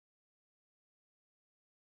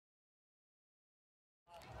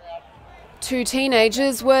Two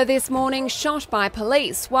teenagers were this morning shot by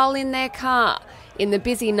police while in their car in the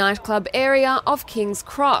busy nightclub area of King's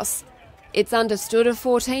Cross. It's understood a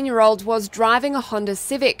 14-year-old was driving a Honda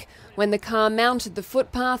Civic when the car mounted the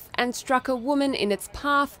footpath and struck a woman in its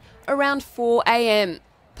path around 4 a.m.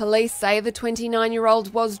 Police say the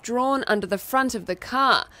 29-year-old was drawn under the front of the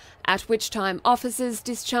car, at which time officers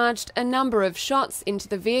discharged a number of shots into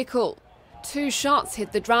the vehicle. 2 shots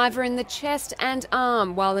hit the driver in the chest and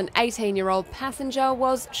arm, while an 18-year-old passenger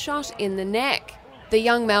was shot in the neck. The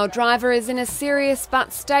young male driver is in a serious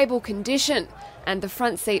but stable condition, and the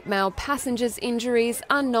front seat male passenger's injuries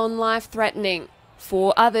are non-life-threatening.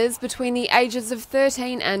 4 others between the ages of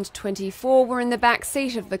 13 and 24 were in the back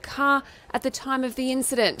seat of the car at the time of the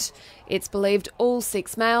incident. It's believed all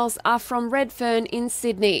 6 males are from Redfern in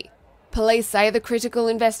Sydney. Police say the critical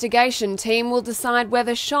investigation team will decide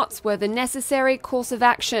whether shots were the necessary course of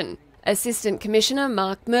action. Assistant Commissioner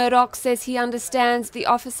Mark Murdoch says he understands the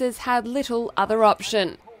officers had little other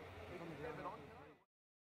option.